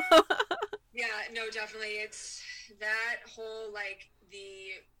you. Yeah, no, definitely. It's that whole like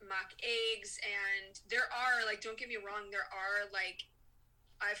the mock eggs, and there are like, don't get me wrong, there are like,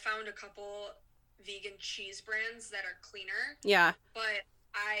 I found a couple vegan cheese brands that are cleaner. Yeah. But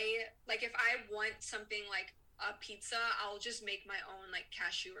I like, if I want something like a pizza, I'll just make my own like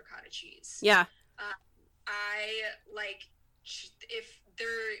cashew ricotta cheese. Yeah. I like, if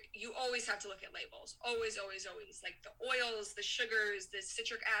you always have to look at labels. Always, always, always. Like the oils, the sugars, the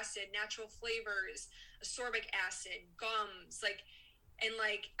citric acid, natural flavors, ascorbic acid, gums, like, and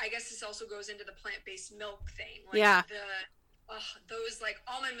like, I guess this also goes into the plant-based milk thing. Like those like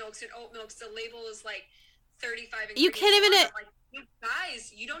almond milks and oat milks, the label is like 35 You can't even like, you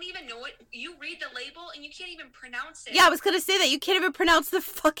guys, you don't even know it. You read the label and you can't even pronounce it. Yeah, I was gonna say that you can't even pronounce the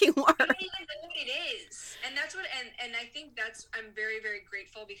fucking word. You don't even know what it is. And that's what and I think I'm very, very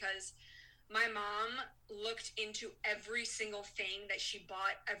grateful, because my mom looked into every single thing that she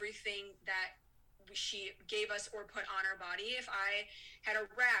bought, everything that she gave us or put on our body. If I had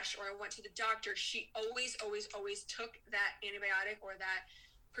a rash or I went to the doctor, she always, always, always took that antibiotic or that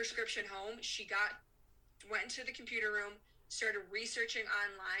prescription home. She went into the computer room, started researching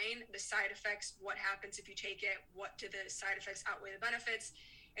online the side effects, what happens if you take it, what do the side effects outweigh the benefits.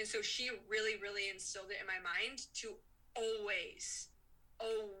 And so she really, really instilled it in my mind to always,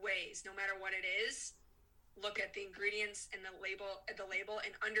 no matter what it is, look at the ingredients and the label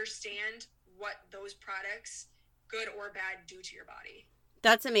and understand what those products, good or bad, do to your body.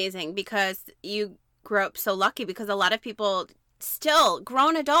 That's amazing, because you grew up so lucky, because a lot of people, still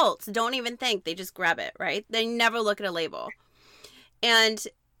grown adults, don't even think, they just grab it, right? They never look at a label. And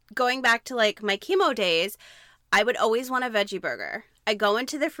going back to like my chemo days, I would always want a veggie burger. I go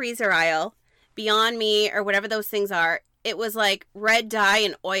into the freezer aisle, Beyond Meat or whatever those things are. It was like red dye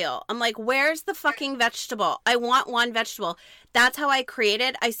and oil. I'm like, where's the fucking vegetable? I want one vegetable. That's how I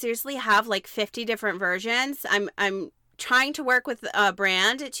created. I seriously have like 50 different versions. I'm trying to work with a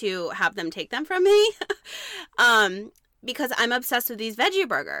brand to have them take them from me. Because I'm obsessed with these veggie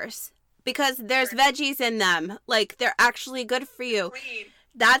burgers, because there's veggies in them. Like, they're actually good for you.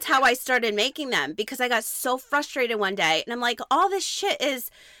 That's how I started making them, because I got so frustrated one day, and I'm like, all this shit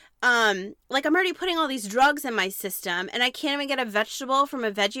is like, I'm already putting all these drugs in my system, and I can't even get a vegetable from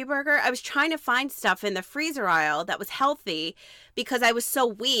a veggie burger. I was trying to find stuff in the freezer aisle that was healthy, because I was so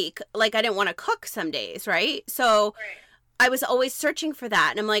weak. Like, I didn't want to cook some days, right? So I was always searching for that,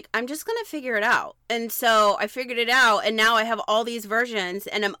 and I'm like, I'm just gonna figure it out. And so I figured it out, and now I have all these versions,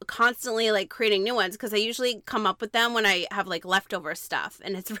 and I'm constantly like creating new ones, because I usually come up with them when I have like leftover stuff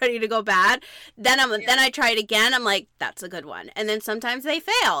and it's ready to go bad. Then I try it again. I'm like, that's a good one. And then sometimes they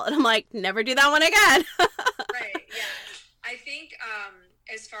fail, and I'm like, never do that one again. Right. Yeah. I think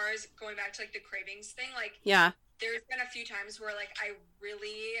as far as going back to like the cravings thing, like, yeah, there's been a few times where like I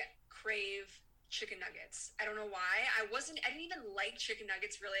really crave chicken nuggets. I don't know why. I didn't even like chicken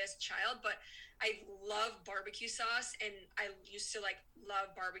nuggets really as a child, but I love barbecue sauce, and I used to like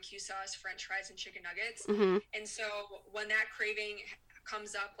love barbecue sauce, French fries, and chicken nuggets. Mm-hmm. And so when that craving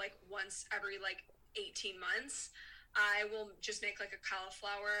comes up like once every like 18 months, I will just make like a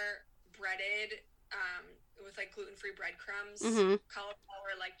cauliflower breaded with like gluten-free breadcrumbs,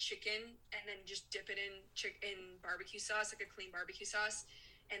 cauliflower like chicken, and then just dip it in barbecue sauce, like a clean barbecue sauce,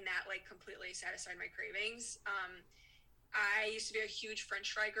 and that like completely satisfied my cravings. I used to be a huge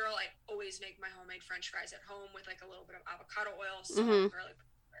French fry girl. I always make my homemade French fries at home with like a little bit of avocado oil, salt, garlic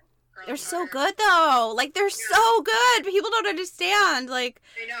They're so powder. good though. Like they're so good. People don't understand. Like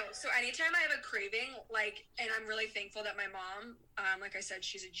I know. So anytime I have a craving, like, and I'm really thankful that my mom, like I said,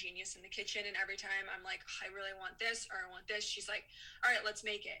 she's a genius in the kitchen. And every time I'm like, I really want this or I want this, she's like, all right, let's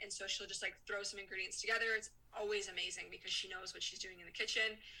make it. And so she'll just like throw some ingredients together. It's always amazing because she knows what she's doing in the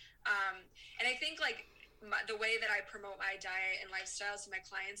kitchen. And I think like the way that I promote my diet and lifestyle to my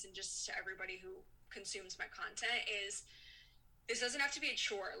clients and just to everybody who consumes my content is, this doesn't have to be a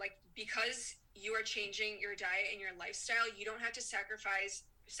chore. Like, because you are changing your diet and your lifestyle, you don't have to sacrifice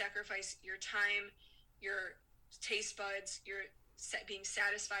your time, your taste buds, your being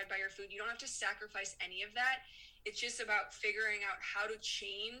satisfied by your food. You don't have to sacrifice any of that. It's just about figuring out how to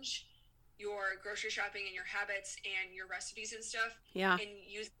change your grocery shopping and your habits and your recipes and stuff. Yeah. And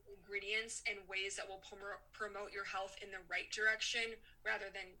use ingredients and ways that will promote your health in the right direction rather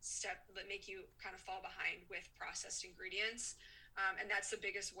than make you kind of fall behind with processed ingredients. And that's the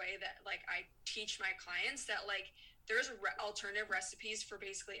biggest way that like I teach my clients that like there's alternative recipes for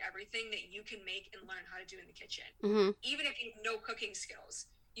basically everything that you can make and learn how to do in the kitchen. Even if you have no cooking skills,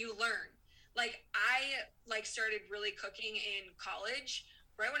 you learn. Like I like started really cooking in college.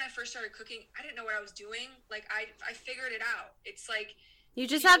 Right when I first started cooking, I didn't know what I was doing. Like I figured it out. It's like you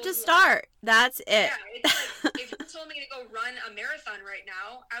just have to start. That's it. Yeah, it's like if you told me to go run a marathon right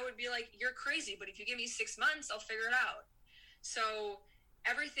now, I would be like, you're crazy. But if you give me 6 months, I'll figure it out. So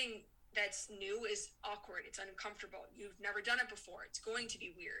everything that's new is awkward. It's uncomfortable. You've never done it before. It's going to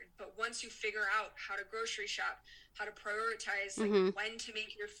be weird. But once you figure out how to grocery shop, how to prioritize, like when to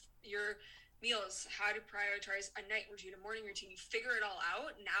make your meals, how to prioritize a night routine, a morning routine, you figure it all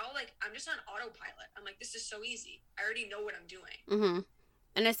out. Now, like, I'm just on autopilot. I'm like, this is so easy. I already know what I'm doing.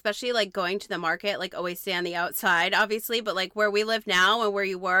 And especially, like, going to the market, like, always stay on the outside, obviously. But, like, where we live now and where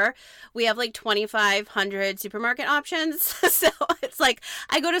you were, we have, like, 2,500 supermarket options. So it's like,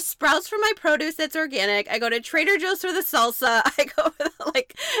 I go to Sprouts for my produce that's organic. I go to Trader Joe's for the salsa. I go,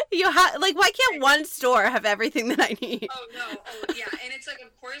 like, why can't one store have everything that I need? Oh, no. Oh, yeah. And it's, like,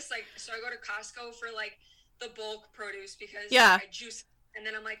 of course, like, so I go to Costco for, like, the bulk produce because I juice. And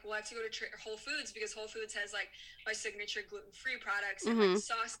then I'm like, well, I have to go to Whole Foods because Whole Foods has like my signature gluten-free products and like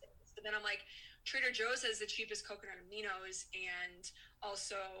sauces. And then I'm like, Trader Joe's has the cheapest coconut aminos, and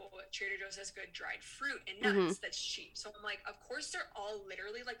also Trader Joe's has good dried fruit and nuts that's cheap. So I'm like, of course they're all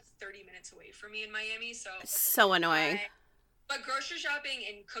literally like 30 minutes away from me in Miami. So annoying. But grocery shopping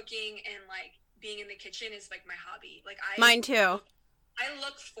and cooking and like being in the kitchen is like my hobby. Like mine too. I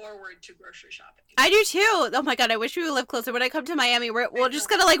look forward to grocery shopping. I do too. Oh my God, I wish we would live closer. When I come to Miami, we're just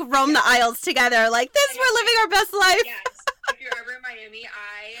gonna like roam the aisles together. Like this, we're living our best life. Yes. If you're ever in Miami,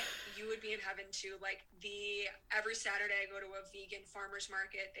 you would be in heaven too. Like every Saturday I go to a vegan farmer's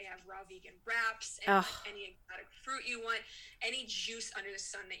market. They have raw vegan wraps and like, any exotic fruit you want, any juice under the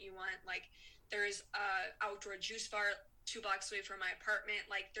sun that you want. Like there's a outdoor juice bar 2 blocks away from my apartment.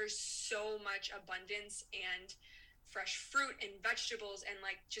 Like there's so much abundance and fresh fruit and vegetables, and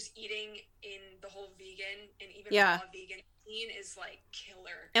like just eating in the whole vegan and even raw vegan scene is like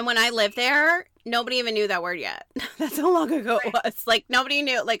killer. And when I lived there, nobody even knew that word yet. That's how long ago it was. Like nobody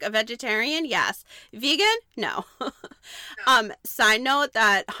knew. Like a vegetarian, yes. Vegan, no. Side note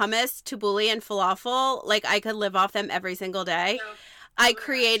that hummus, tabbouleh, and falafel, like I could live off them every single day. No. I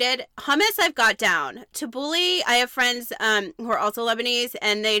created hummus. I've got down. Tabbouleh, I have friends who are also Lebanese,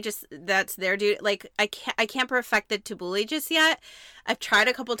 and that's their dude. Like I can't perfect the tabbouleh just yet. I've tried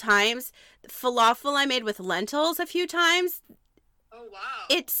a couple times. Falafel I made with lentils a few times. Oh wow!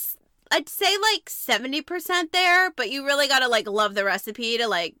 I'd say like 70% there, but you really gotta like love the recipe to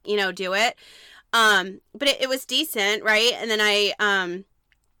like do it. But it was decent, right? And then I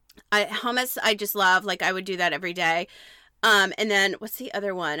hummus I just love. Like I would do that every day. And then what's the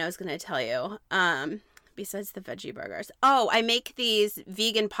other one I was going to tell you? Besides the veggie burgers. Oh, I make these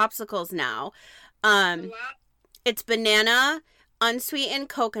vegan popsicles now. It's banana, unsweetened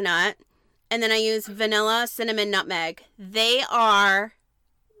coconut, and then I use vanilla, cinnamon, nutmeg. They are,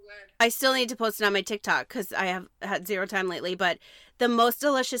 I still need to post it on my TikTok because I have had zero time lately, but the most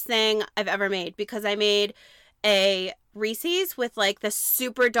delicious thing I've ever made, because I made a Reese's with like the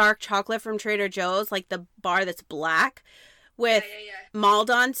super dark chocolate from Trader Joe's, like the bar that's black, with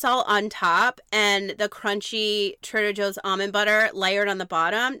Maldon salt on top and the crunchy Trader Joe's almond butter layered on the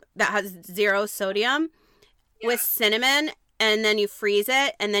bottom that has 0 sodium with cinnamon, and then you freeze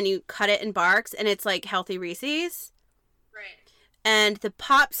it and then you cut it in barks, and it's like healthy Reese's. Right. And the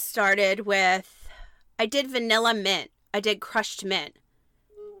pops started with, I did vanilla mint. I did crushed mint.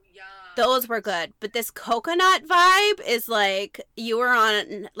 Ooh, yeah. Those were good. But this coconut vibe is like, you were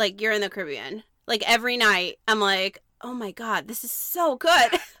on, like, you're in the Caribbean. Like, every night, I'm like, oh my God, this is so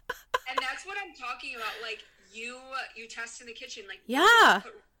good. And that's what I'm talking about. Like, you test in the kitchen. Like, yeah.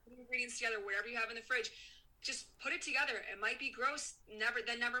 Put ingredients together, whatever you have in the fridge. Just put it together. It might be gross, never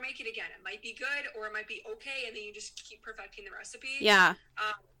make it again. It might be good, or it might be okay, and then you just keep perfecting the recipe. Yeah.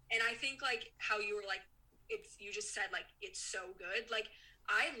 And I think, like, how you were like, you just said, like, it's so good. Like,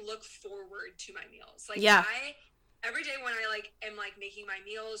 I look forward to my meals. Like, every day when I, like, am, like, making my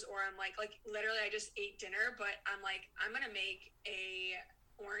meals, or I'm like literally I just ate dinner, but I'm like, I'm gonna make a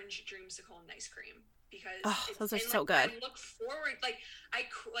orange dreamsicle and ice cream, because those are so good. I look forward, like, I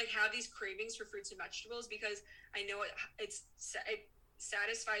have these cravings for fruits and vegetables, because I know it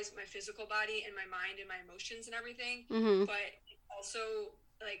satisfies my physical body and my mind and my emotions and everything. Mm-hmm. But also,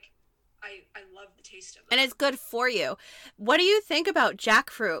 like, I love the taste of them. And it's good for you. What do you think about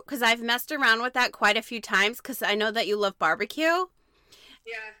jackfruit? Because I've messed around with that quite a few times, because I know that you love barbecue.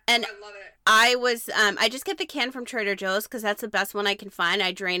 Yeah, and I love it. I just get the can from Trader Joe's, because that's the best one I can find.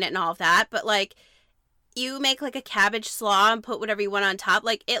 I drain it and all of that. But, like, you make, like, a cabbage slaw and put whatever you want on top.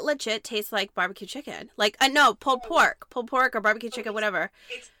 Like, it legit tastes like barbecue chicken. Like, no, pulled pork or barbecue chicken, whatever.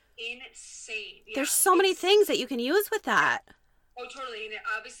 It's insane. Yeah, there's so many things that you can use with that. Oh, totally. And it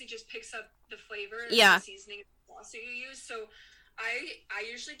obviously just picks up the flavor and the seasoning and the sauce that you use. So I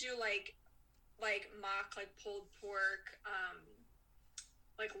usually do like mock, like, pulled pork,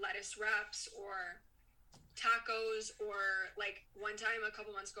 like lettuce wraps, or tacos, or, like, one time a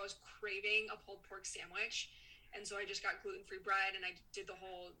couple months ago I was craving a pulled pork sandwich, and so I just got gluten-free bread and I did the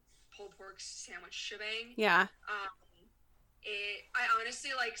whole pulled pork sandwich shebang. Yeah. I honestly,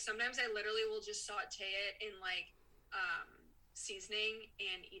 like, sometimes I literally will just saute it in, like, seasoning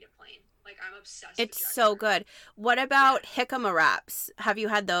and eat it plain. Like, I'm obsessed with It's so good. What about jicama wraps? Have you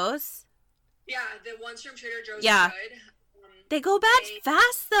had those? Yeah, the ones from Trader Joe's are good. They go bad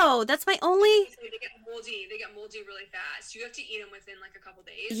fast, though. That's my only... They get moldy. They get moldy really fast. You have to eat them within, like, a couple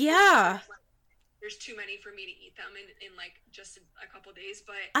days. Yeah. There's too many for me to eat them in like, just a couple days.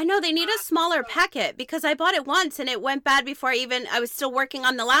 But I know they need a smaller packet, because I bought it once and it went bad before I was still working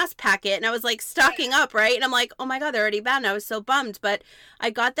on the last packet, and I was, like, stocking up, right? And I'm like, oh my God, they're already bad. And I was so bummed. But I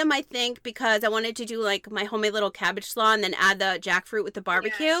got them, I think, because I wanted to do, like, my homemade little cabbage slaw and then add the jackfruit with the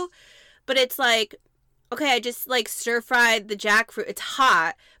barbecue. Yes. But it's like, okay, I just, like, stir-fried the jackfruit. It's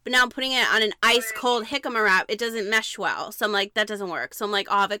hot, but now I'm putting it on an ice-cold jicama wrap. It doesn't mesh well. So I'm like, that doesn't work. So I'm like,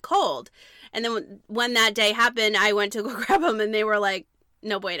 I'll have it cold. And then when that day happened, I went to go grab them, and they were like,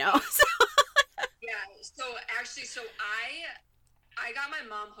 no bueno. Yeah, so actually, I got my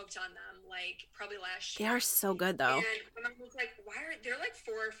mom hooked on them, like, probably last year. They are so good, though. And my mom was like, they're like $4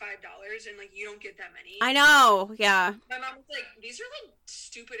 or $5, and, like, you don't get that many. I know, yeah. My mom was like, these are, like,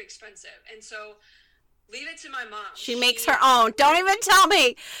 stupid expensive. And so... leave it to my mom. She makes her own. Don't even tell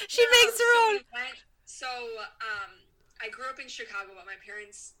me. She makes her own. I grew up in Chicago, but my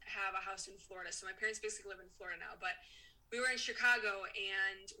parents have a house in Florida. So my parents basically live in Florida now. But we were in Chicago,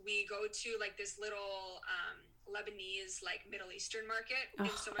 and we go to, like, this little Lebanese, like, Middle Eastern market. Oh,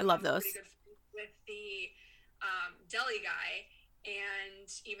 and so I love those. Pretty good with the deli guy. And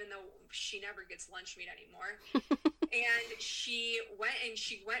even though she never gets lunch meat anymore, and she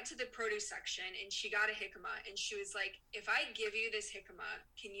went to the produce section, and she got a jicama, and she was like, if I give you this jicama,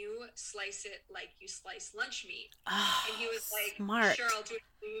 can you slice it like you slice lunch meat? And he was like, smart. Sure, I'll do it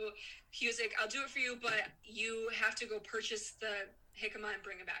for you. He was like, I'll do it for you, but you have to go purchase the jicama and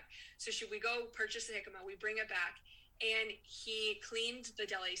bring it back. So we go purchase the jicama, we bring it back, and he cleaned the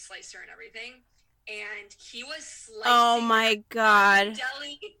deli slicer and everything. And he was slicing. Oh my God.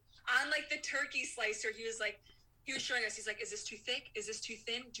 Deli on, like, the turkey slicer. He was showing us. He's like, "Is this too thick? Is this too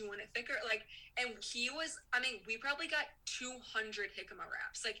thin? Do you want it thicker?" Like, and we probably got 200 jicama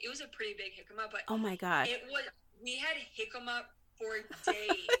wraps. Like, it was a pretty big jicama, but oh my God, we had jicama for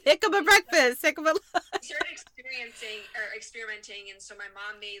days. Jicama breakfast. Jicama. We started experimenting, and so my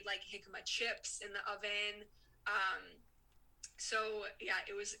mom made, like, jicama chips in the oven. So, yeah,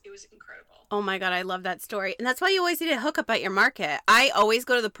 it was incredible. Oh, my God. I love that story. And that's why you always need to hook up at your market. I always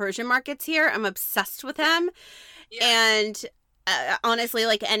go to the Persian markets here. I'm obsessed with them. Yeah. And honestly,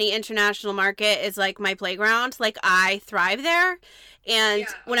 like any international market is like my playground. Like I thrive there. And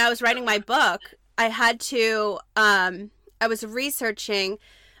Yeah. when I was So writing my book, I had to, I was researching.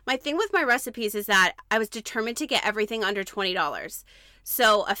 My thing with my recipes is that I was determined to get everything under $20.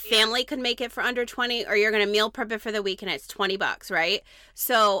 So a yeah. family could make it for under 20, or you're going to meal prep it for the week and it's $20, right?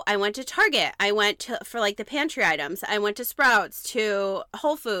 So I went to Target. I went to, for like the pantry items. I went to Sprouts, to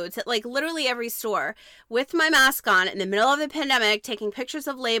Whole Foods, like literally every store with my mask on in the middle of the pandemic, taking pictures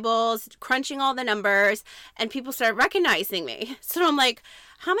of labels, crunching all the numbers, and people started recognizing me. So I'm like,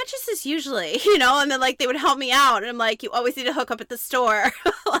 how much is this usually? You know, and then like they would help me out. And I'm like, you always need to hook up at the store.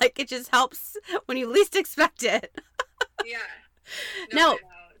 Like it just helps when you least expect it. Yeah. No, Now, I know.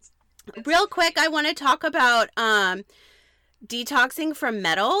 It's real so quick, funny. I want to talk about detoxing from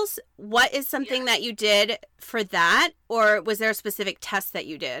metals. What is something that Yes. you did for that? Or was there a specific test that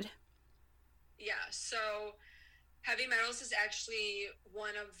you did? Yeah. So heavy metals is actually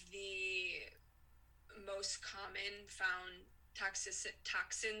one of the most common found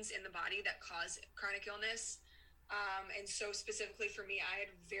toxins in the body that cause chronic illness. And so specifically for me, I had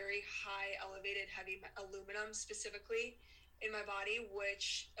very high elevated aluminum specifically in my body,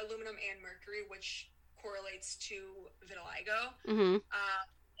 which aluminum and mercury, which correlates to vitiligo. Mm-hmm.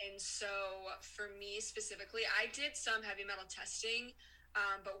 And so for me specifically, I did some heavy metal testing,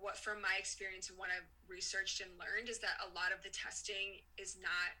 but what from my experience and what I've researched and learned is that a lot of the testing is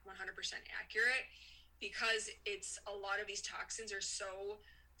not 100% accurate because it's a lot of these toxins are so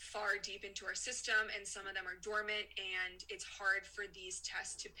far deep into our system and some of them are dormant, and it's hard for these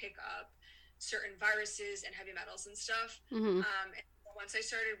tests to pick up certain viruses and heavy metals and stuff. Mm-hmm. And once I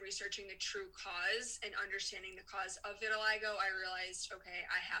started researching the true cause and understanding the cause of vitiligo, I realized, okay,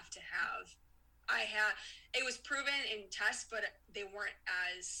 it was proven in tests, but they weren't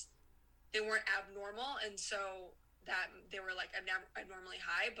abnormal. And so that they were like abnormally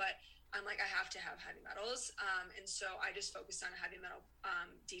high, but I'm like, I have to have heavy metals. And so I just focused on a heavy metal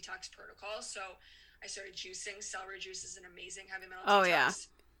detox protocol. So I started juicing. Celery juice is an amazing heavy metal Oh, detox. yeah.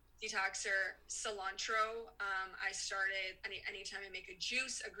 Detoxer. Cilantro. I started anytime I make a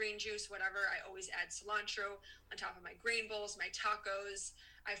juice, a green juice, whatever, I always add cilantro on top of my grain bowls, my tacos.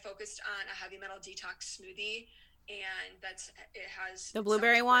 I focused on a heavy metal detox smoothie, and it has The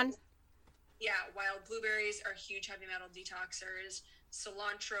blueberry one? yeah, wild blueberries are huge heavy metal detoxers.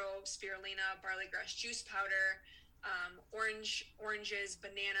 Cilantro, spirulina, barley grass juice powder, oranges,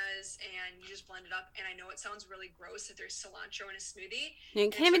 bananas, and you just blend it up. And I know it sounds really gross that there's cilantro in a smoothie. You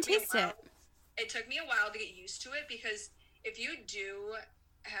And can't even taste it. It took me a while to get used to it because if you do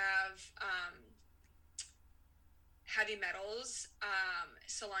have heavy metals,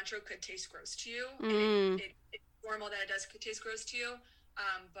 cilantro could taste gross to you. And it's normal that it does taste gross to you.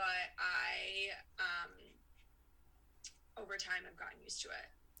 But I, over time, I've gotten used to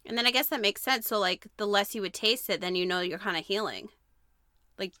it. And then I guess that makes sense. So, like, the less you would taste it, then you know you're kind of healing.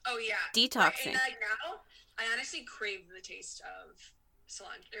 Like, oh, yeah. detoxing. And like now, I honestly crave the taste of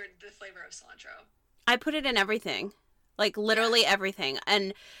cilantro, or the flavor of cilantro. I put it in everything. Like, literally everything.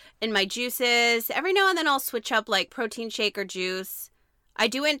 And in my juices, every now and then I'll switch up, like, protein shake or juice. I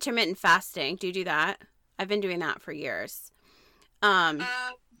do intermittent fasting. Do you do that? I've been doing that for years.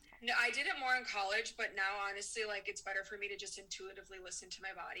 No, I did it more in college, but now honestly, like it's better for me to just intuitively listen to my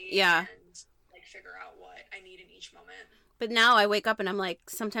body and like figure out what I need in each moment. But now I wake up and I'm like,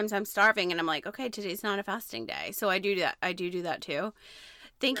 sometimes I'm starving and I'm like, okay, today's not a fasting day. So I do that. I do that too.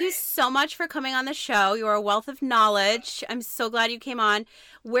 Thank you so much for coming on the show. You're a wealth of knowledge. I'm so glad you came on.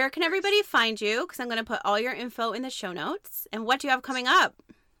 Where can everybody find you? Because I'm going to put all your info in the show notes. And what do you have coming up?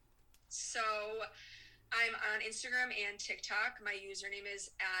 So I'm on Instagram and TikTok. My username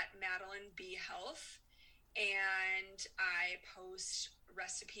is @MadelineBHealth, and I post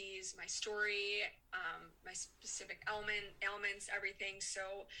recipes, my story, my specific ailments, everything.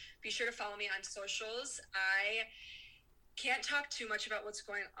 So be sure to follow me on socials. I can't talk too much about what's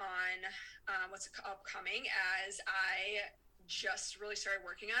going on, what's upcoming, as I just really started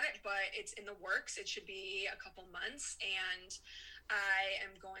working on it, but it's in the works. It should be a couple months, and I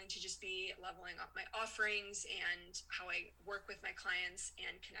am going to just be leveling up my offerings and how I work with my clients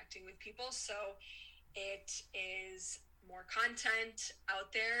and connecting with people. So it is more content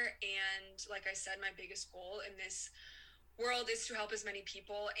out there. And like I said, my biggest goal in this world is to help as many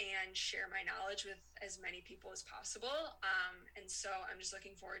people and share my knowledge with as many people as possible. And so I'm just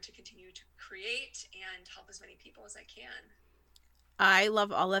looking forward to continue to create and help as many people as I can. I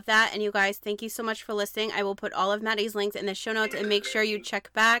love all of that. And you guys, thank you so much for listening. I will put all of Maddie's links in the show notes, and make sure you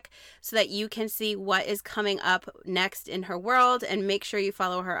check back so that you can see what is coming up next in her world, and make sure you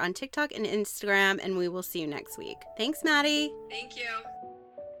follow her on TikTok and Instagram, and we will see you next week. Thanks, Maddie. Thank you.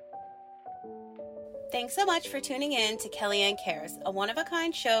 Thanks so much for tuning in to Kellyanne Cares, a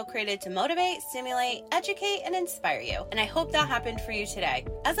one-of-a-kind show created to motivate, stimulate, educate, and inspire you. And I hope that happened for you today.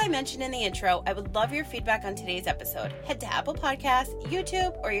 As I mentioned in the intro, I would love your feedback on today's episode. Head to Apple Podcasts,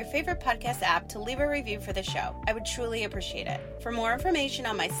 YouTube, or your favorite podcast app to leave a review for the show. I would truly appreciate it. For more information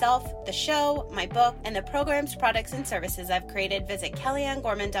on myself, the show, my book, and the programs, products, and services I've created, visit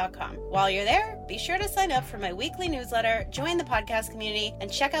KellyanneGorman.com. While you're there, be sure to sign up for my weekly newsletter, join the podcast community,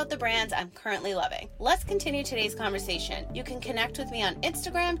 and check out the brands I'm currently loving. Let's continue today's conversation. You can connect with me on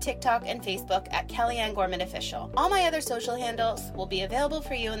Instagram, TikTok, and Facebook at Kellyanne Gorman Official. All my other social handles will be available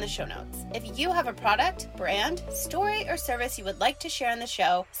for you in the show notes. If you have a product, brand, story, or service you would like to share on the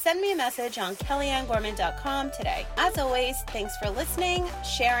show, send me a message on KellyanneGorman.com today. As always, thanks for listening,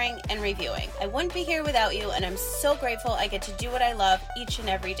 sharing, and reviewing. I wouldn't be here without you, and I'm so grateful I get to do what I love each and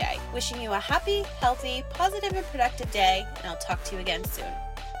every day. Wishing you a happy, healthy, positive, and productive day, and I'll talk to you again soon.